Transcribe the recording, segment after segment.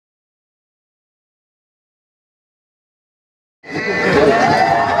Welcome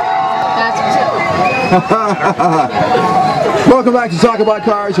back to Talk About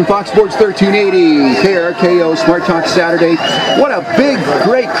Cars on Fox Sports 1380, KRKO Smart Talk Saturday. What a big,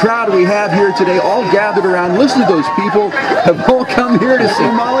 great crowd we have here today, all gathered around. Listen to those people have all come here to see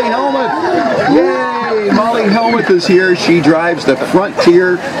Molly Helmuth. Yay! Molly Helmuth is here. She drives the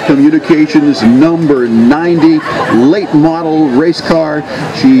Frontier Communications number 90 late model race car.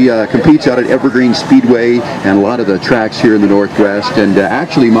 She competes out at Evergreen Speedway and a lot of the tracks here in the Northwest. And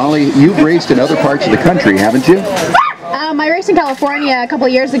actually, Molly, you've raced in other parts of the country, haven't you? I raced in California a couple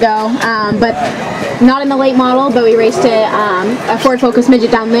of years ago, but not in the late model, but we raced a Ford Focus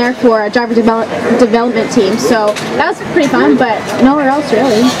Midget down there for a driver development team. So that was pretty fun, but nowhere else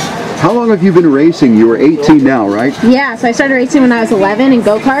really. How long have you been racing? You were 18 now, right? Yeah, so I started racing when I was 11 in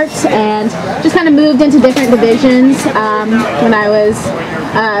go-karts and just kind of moved into different divisions. When I was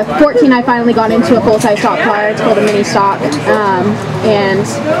 14, I finally got into a full-size stock car. It's called a mini stock. And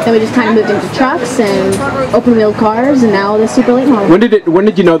then we just kind of moved into trucks and open-wheel cars, and now the super late model. When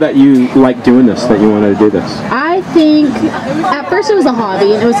did you know that you liked doing this, that you wanted to do this? I think at first it was a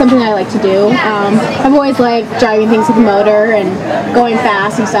hobby, and it was something I like to do. I've always liked driving things with a motor and going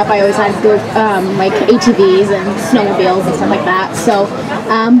fast and stuff. I always had like ATVs and snowmobiles and stuff like that. So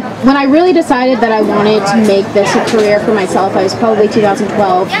when I really decided that I wanted to make this a career for myself, I was probably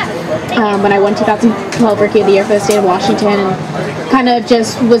 2012 when I won 2012 Rookie of the Year for the state of Washington, and kind of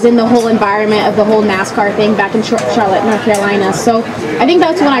just was in the whole environment of the whole NASCAR thing back in Charlotte, North Carolina. So I think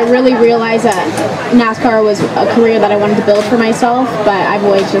that's when I really realized that NASCAR was a career that I wanted to build for myself, but I've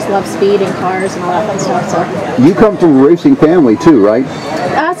always just loved speed and cars and all that fun stuff. So you come from a racing family too, right?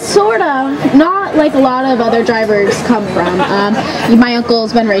 Sort of. Not like a lot of other drivers come from. My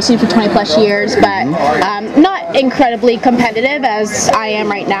uncle's been racing for 20 plus years, but not incredibly competitive as I am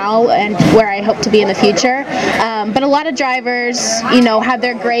right now and where I hope to be in the future. But a lot of drivers, you know, have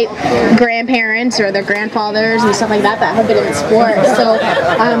their great grandparents or their grandfathers and stuff like that have been in the sport. So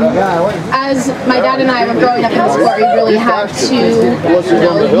as my dad and I were growing up in the sport, we really had to, you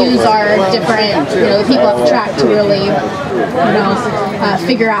know, use our different, you know, the people at the track to really, you know,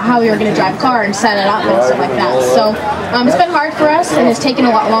 figure out how we were going to drive a car and set it up and stuff like that. So it's been hard for us, and it's taken a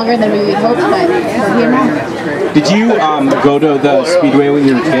lot longer than we would hope, but we're here now. Did you go to the Speedway when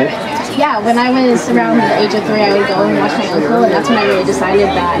you were a kid? Yeah, when I was around the age of 3, I would go and watch my uncle, and that's when I really decided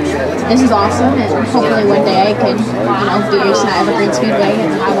that this is awesome, and hopefully one day I could, you know, be racing at Evergreen Speedway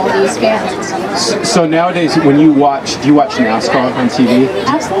and have all these fans. So nowadays, when you watch, do you watch NASCAR on TV?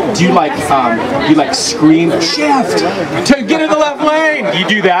 Absolutely. Do you like scream, shift, to get in the left lane? Do you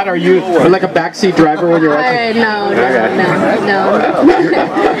do that? Are you like a backseat driver when you're watching? No.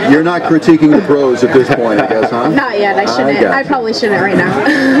 You're not critiquing the pros at this point, I guess, huh? Not yet. I shouldn't. I probably shouldn't right now.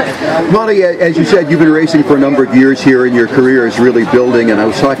 Molly, as you said, you've been racing for a number of years here, and your career is really building. And I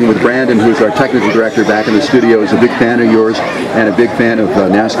was talking with Brandon, who's our technical director back in the studio, is a big fan of yours and a big fan of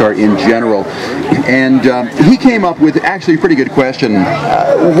NASCAR in general. And he came up with actually a pretty good question.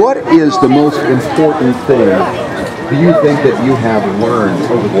 What is the most important thing do you think that you have learned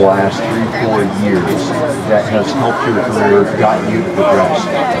over the last 3-4 years that has helped your career, gotten you to progress?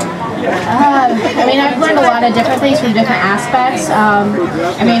 I mean, I've learned a lot of different things from different aspects.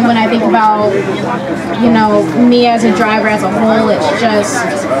 I mean, when I think about, you know, me as a driver as a whole, it's just,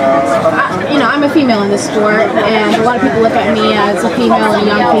 you know, I'm a female in this sport, and a lot of people look at me as a female and a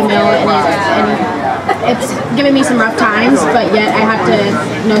young female, and it's given me some rough times, but yet I have to,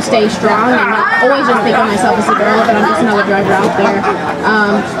 you know, stay strong and not always just think of myself as a girl, but I'm just another driver out there.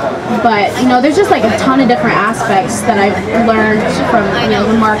 But, you know, there's just like a ton of different aspects that I've learned from, you know,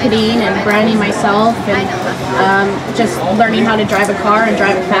 the marketing and branding myself, and just learning how to drive a car and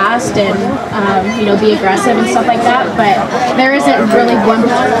drive it fast and, you know, be aggressive and stuff like that. But there isn't really one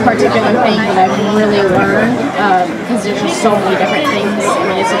particular thing that I've really learned, because there's just so many different things. I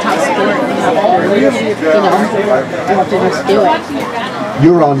mean, it's a tough sport, and you have to just do it.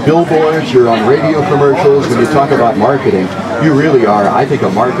 You're on billboards, you're on radio commercials. When you talk about marketing, you really are, I think,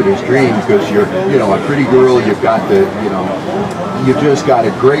 a marketer's dream, because you're, you know, a pretty girl. You've got the, you know, you've just got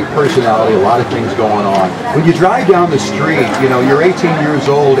a great personality, a lot of things going on. When you drive down the street, you know, you're 18 years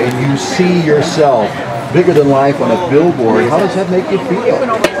old and you see yourself bigger than life on a billboard. How does that make you feel?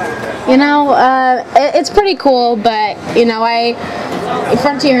 You know, it's pretty cool, but you know,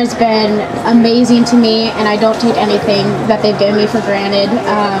 Frontier has been amazing to me, and I don't take anything that they've given me for granted.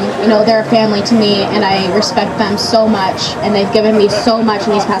 You know, they're a family to me, and I respect them so much, and they've given me so much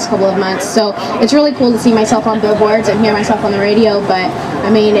in these past couple of months. So it's really cool to see myself on billboards and hear myself on the radio. But I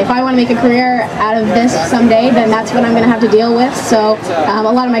mean, if I want to make a career out of this someday, then that's what I'm going to have to deal with. So a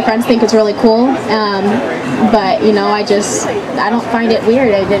lot of my friends think it's really cool, but you know, I don't find it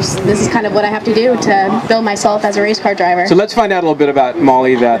weird. This is kind of what I have to do to build myself as a race car driver. So let's find out a little bit about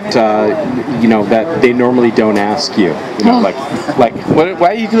Molly that you know, that they normally don't ask you. You know,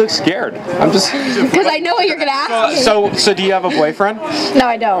 why do you look scared? I'm just because I know what you're gonna ask me. So do you have a boyfriend? No,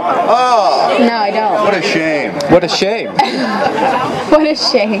 I don't. Oh, no, I don't. What a shame. What a shame. What a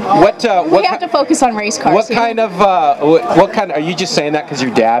shame. We have to focus on race cars. What kind of are you just saying that because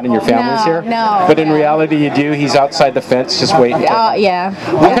your dad and your family's here? No. But in reality, you do. He's outside the fence, just waiting. Yeah.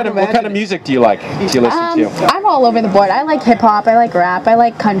 What kind of music do you like? Do you listen to? I'm all over the board. I like hip hop. I like rap. I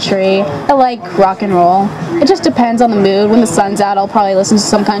like country. I like rock and roll. It just depends on the mood. When the sun's out, I'll probably listen to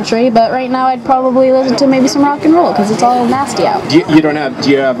some country. But right now, I'd probably listen to maybe some rock and roll because it's all nasty out. Do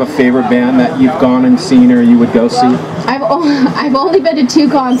you have a favorite band that you've gone and seen or you would go see? I've only been to 2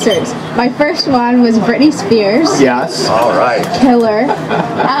 concerts. My first one was Britney Spears. Yes. All right. Killer.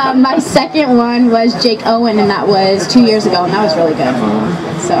 My second one was Jake Owen, and that was 2 years ago, and that was really good.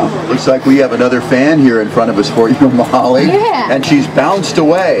 So looks like we have another fan here in front of us for you, Molly. Yeah. And she's bounced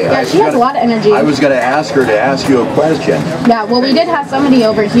away. Yeah, she has a lot of energy. I was going to ask her to ask you a question. Yeah, well, we did have somebody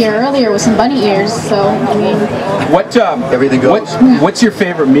over here earlier with some bunny ears, so I mean. Everything goes. What's your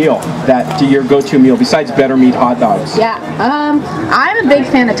favorite meal? Your go-to meal besides better meat hot dogs? Yeah, I'm a big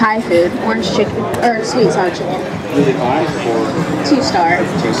fan of Thai food, orange chicken or sweet and sour chicken. 2-star.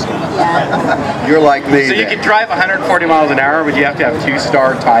 2-star. Yeah. You're like me. So you can drive 140 miles an hour, but you have to have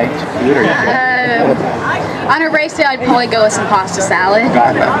 2-star Thai food, or on a race day, I'd probably go with some pasta salad.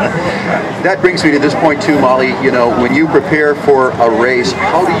 That brings me to this point too, Molly. You know, when you prepare for a race,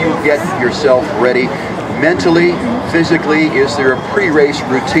 how do you get yourself ready? Mentally, physically, is there a pre-race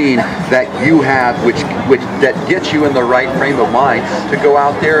routine that you have which that gets you in the right frame of mind to go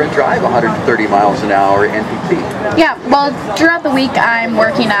out there and drive 130 miles an hour and compete? Yeah, well, throughout the week I'm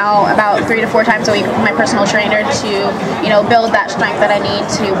working out about 3 to 4 times a week with my personal trainer to, you know, build that strength that I need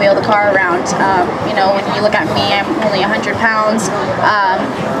to wheel the car around. You know, when you look at me, I'm only 100 pounds,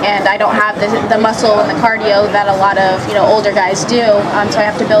 and I don't have the muscle and the cardio that a lot of, you know, older guys do. So I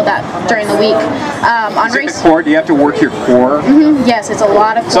have to build that during the week. On race, the core? Do you have to work your core? Mm-hmm, yes, it's a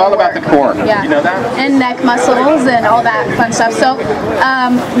lot of core. It's all about the core. Yeah. You know that? And neck muscles and all that fun stuff. So,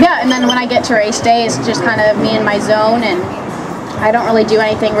 yeah, and then when I get to race day, it's just kind of me in my zone, and I don't really do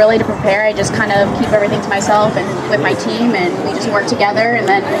anything really to prepare. I just kind of keep everything to myself and with my team, and we just work together. And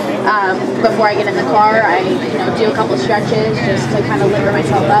then before I get in the car, I do a couple stretches just to kind of liver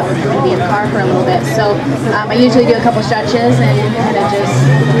myself up and be in the car for a little bit. So I usually do a couple stretches and kind of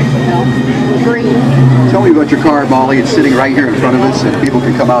just breathe. Tell me about your car, Molly. It's sitting right here in front of us, and people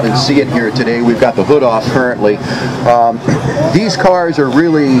can come out and see it here today. We've got the hood off currently. These cars are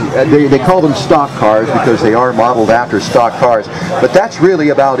really, they call them stock cars because they are modeled after stock cars. But that's really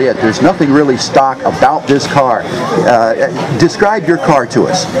about it. There's nothing really stock about this car. Describe your car to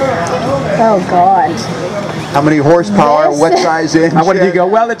us. Oh, God. How many horsepower, what size engine? What did you go?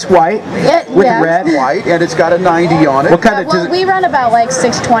 Well, it's white with red. White, and it's got a 90 on it. What kind of? Well, we run about like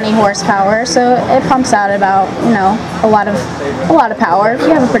 620 horsepower, so it pumps out about, a lot of power. We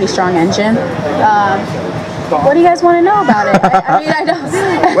have a pretty strong engine. What do you guys want to know about it? I mean, I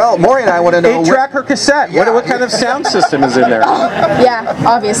don't. Well, Maury and I want to know. 8-track or cassette? Yeah. What kind of sound system is in there? Yeah,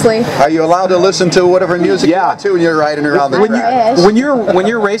 obviously. Are you allowed to listen to whatever music you want to when you're riding around the track? When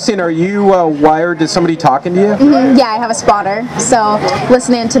you're racing, are you wired to somebody talking to you? Mm-hmm. Yeah, I have a spotter, so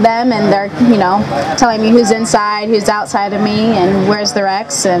listening to them, and they're telling me who's inside, who's outside of me, and where's the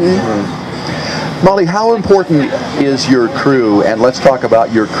wrecks, and. Molly, how important is your crew? And let's talk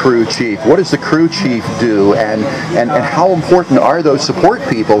about your crew chief. What does the crew chief do? And how important are those support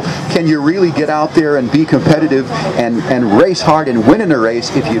people? Can you really get out there and be competitive and race hard and win in a race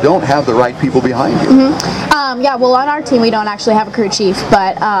if you don't have the right people behind you? Mm-hmm. Yeah, well, on our team we don't actually have a crew chief,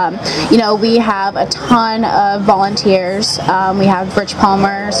 but we have a ton of volunteers. We have Rich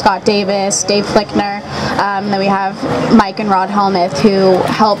Palmer, Scott Davis, Dave Flickner, and then we have Mike and Rod Helmuth who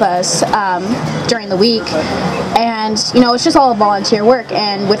help us during the week. And, you know, it's just all volunteer work,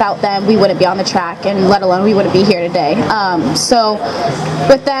 and without them, we wouldn't be on the track, and let alone we wouldn't be here today. So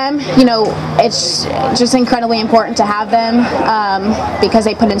with them, you know, it's just incredibly important to have them because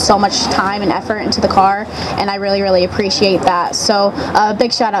they put in so much time and effort into the car, and I really, really appreciate that. So a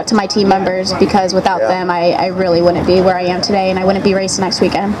big shout out to my team members, because without them, I really wouldn't be where I am today, and I wouldn't be racing next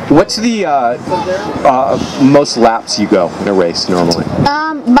weekend. What's the most laps you go in a race normally?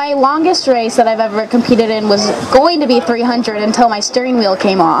 My longest race that I've ever competed in was going to be 300 until my steering wheel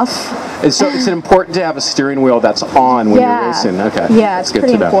came off. And so it's important to have a steering wheel that's on when you're racing. Okay. Yeah, it's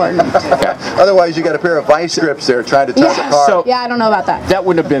pretty important. Okay. Otherwise, you got a pair of vice grips there trying to touch the car. So yeah, I don't know about that. That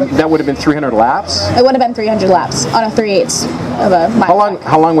would have been 300 laps. It would have been 300 laps on a 3/8 of a mile.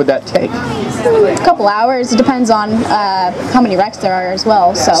 How long would that take? A couple hours. It depends on how many wrecks there are as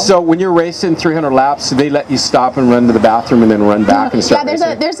well. So when you're racing 300 laps, they let you stop and run to the bathroom and then run back and start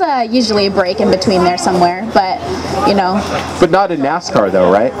racing? There's usually a break in between there somewhere, but you know. But not in NASCAR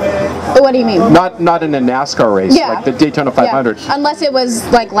though, right? What do you mean? Not in a NASCAR race, like the Daytona 500. Yeah. Unless it was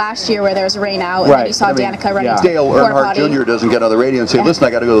like last year where there was rain out and then you saw Danica running. Dale Earnhardt Jr. doesn't get on the radio and say, "Listen, I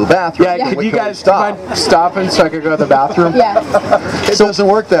got to go to the bathroom." Yeah, could you guys stop stopping so I could go to the bathroom? Yeah. It doesn't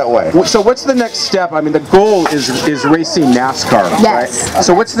work that way. So what's the next step? I mean, the goal is racing NASCAR, yes. right?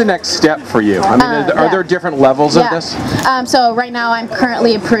 So what's the next step for you? I mean, are there different levels of this? So right now I'm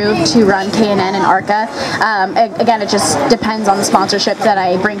currently approved to run K&N and ARCA. Again, it just depends on the sponsorship that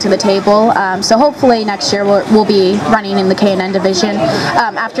I bring to the table. So hopefully next year we'll be running in the K&N division.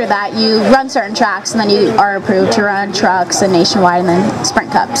 After that, you run certain tracks, and then you are approved to run trucks and nationwide and then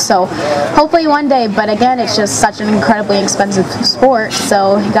sprint cups. So hopefully one day, but again, it's just such an incredibly expensive sport,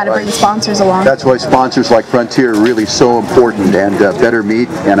 so you got to bring sponsors along. That's why sponsors like Frontier are really so important, and Better Meat,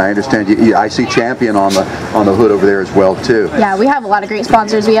 and I understand I see Champion on the hood over there as well too. Yeah, we have a lot of great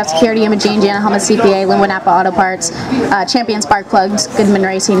sponsors. We have Security Imaging, Helmuth CPA, Lynnwood NAPA Auto Parts, Champion Spark Plugs, Goodman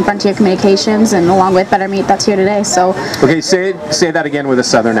Racing, Frontier Communications, and along with Better Meat that's here today. So okay, say that again with a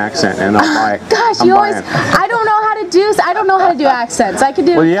southern accent, and I'll buy. Gosh, I don't know how to do accents. I could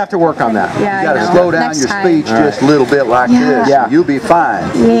do. Well, you have to work on that. Yeah, you got to slow down your speech just a little bit like this. Yeah. You'll be fine.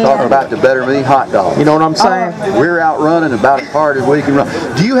 Talking about the Better Meat hot dog. You know what I'm saying? We're out running about as hard as we can run.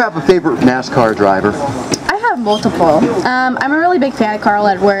 Do you have a favorite NASCAR driver? Multiple. I'm a really big fan of Carl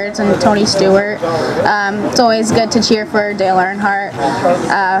Edwards and Tony Stewart. It's always good to cheer for Dale Earnhardt.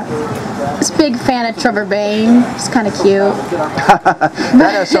 Just a big fan of Trevor Bayne. He's kind of cute.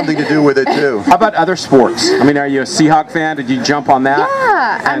 That has something to do with it too. How about other sports? I mean, are you a Seahawk fan? Did you jump on that?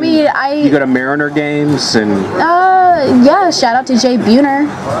 Yeah, And you go to Mariner games and. Yeah, shout out to Jay Buhner.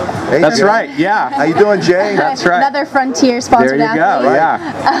 Hey, that's Jay. right. Yeah. How you doing, Jay? That's right. Another Frontier sponsored athlete. There you go.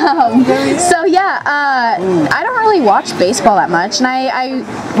 Yeah. So yeah, I don't really watch baseball that much, and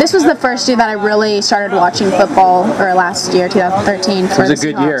this was the first year that I really started watching football, or last year, 2013. It was a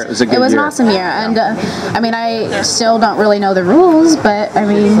good year. It was an awesome year, and I mean, I still don't really know the rules, but I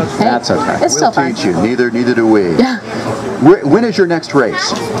mean, hey, that's okay. It's still fun. We'll teach you. Neither do we. Yeah. When is your next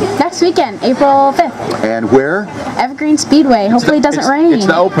race? Next weekend, April 5th. And where? Evergreen Speedway. Hopefully it doesn't rain. It's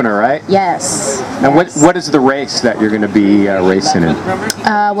the opener, right? Yes. And what is the race that you're going to be racing in?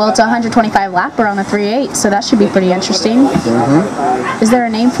 Well, it's a 125 lapper on the 3/8, so that should be pretty interesting. Is there a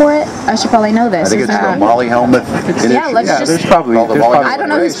name for it? I should probably know this. I think it's the Molly Helmuth. There's probably. I don't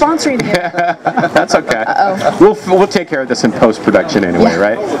know who's sponsoring it. That's okay. We'll take care of this in post-production anyway,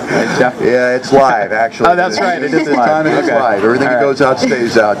 right? Right, Jeff? Yeah, it's live actually. Oh, that's right. It is live. It's live. Everything that goes out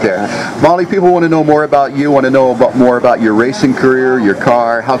stays out there. Molly, people want to know more about you. Want to know more about your racing career, your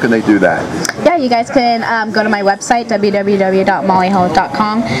car. How can they do that? Yeah, you guys can go to my website,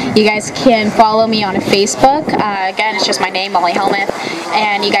 www.mollyhelmuth.com. You guys can follow me on Facebook. Again, it's just my name, Molly Helmuth.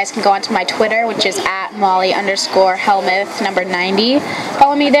 And you guys can go onto my Twitter, which is @Molly_Helmuth 90.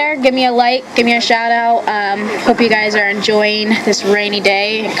 Follow me there. Give me a like. Give me a shout out. Hope you guys are enjoying this rainy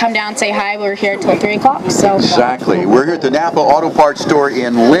day. Come down, say hi. We're here till 3 o'clock. So exactly. We're here at the NAPA Auto Parts store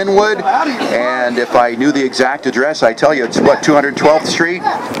in Lynnwood. And if I knew the exact address, I tell you, it's what, 212th Street?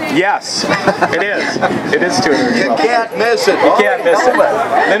 Yes, it is. It is 212th. You can't miss it. You can't miss it.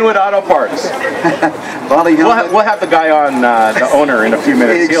 Lynnwood Auto Parts. We'll have the guy on, the owner, in a few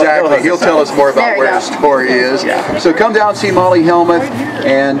minutes. Exactly. He'll tell us more about where his store is. Yeah. So come down, see Molly Helmuth,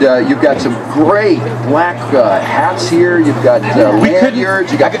 and you've got some great black hats here. You've got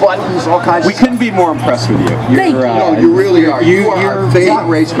lanyards. You got buttons, all kinds. We couldn't be more impressed with you. Thank you. You really are. You are You're our favorite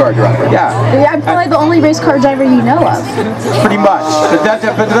race car driver. Yeah, I'm probably the only race car driver you know of. pretty much. But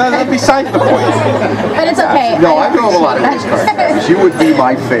that's besides the point. But it's okay. No, I know of a lot of race car drivers. You would be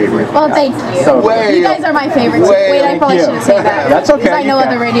my favorite. Well, thank you. So, You guys are my favorites. way Wait, I probably you. shouldn't say that. That's okay, Because I know you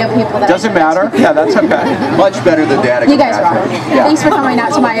other can. radio people that Doesn't matter. Yeah, that's okay. Much better than Dad. You guys rock. Yeah. Thanks for coming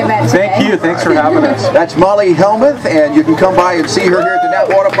out to my event today. Thank you. Thanks for having us. That's Molly Helmuth, and you can come by and see her here at the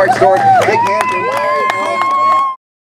NAPA Auto Parts store. Big hand for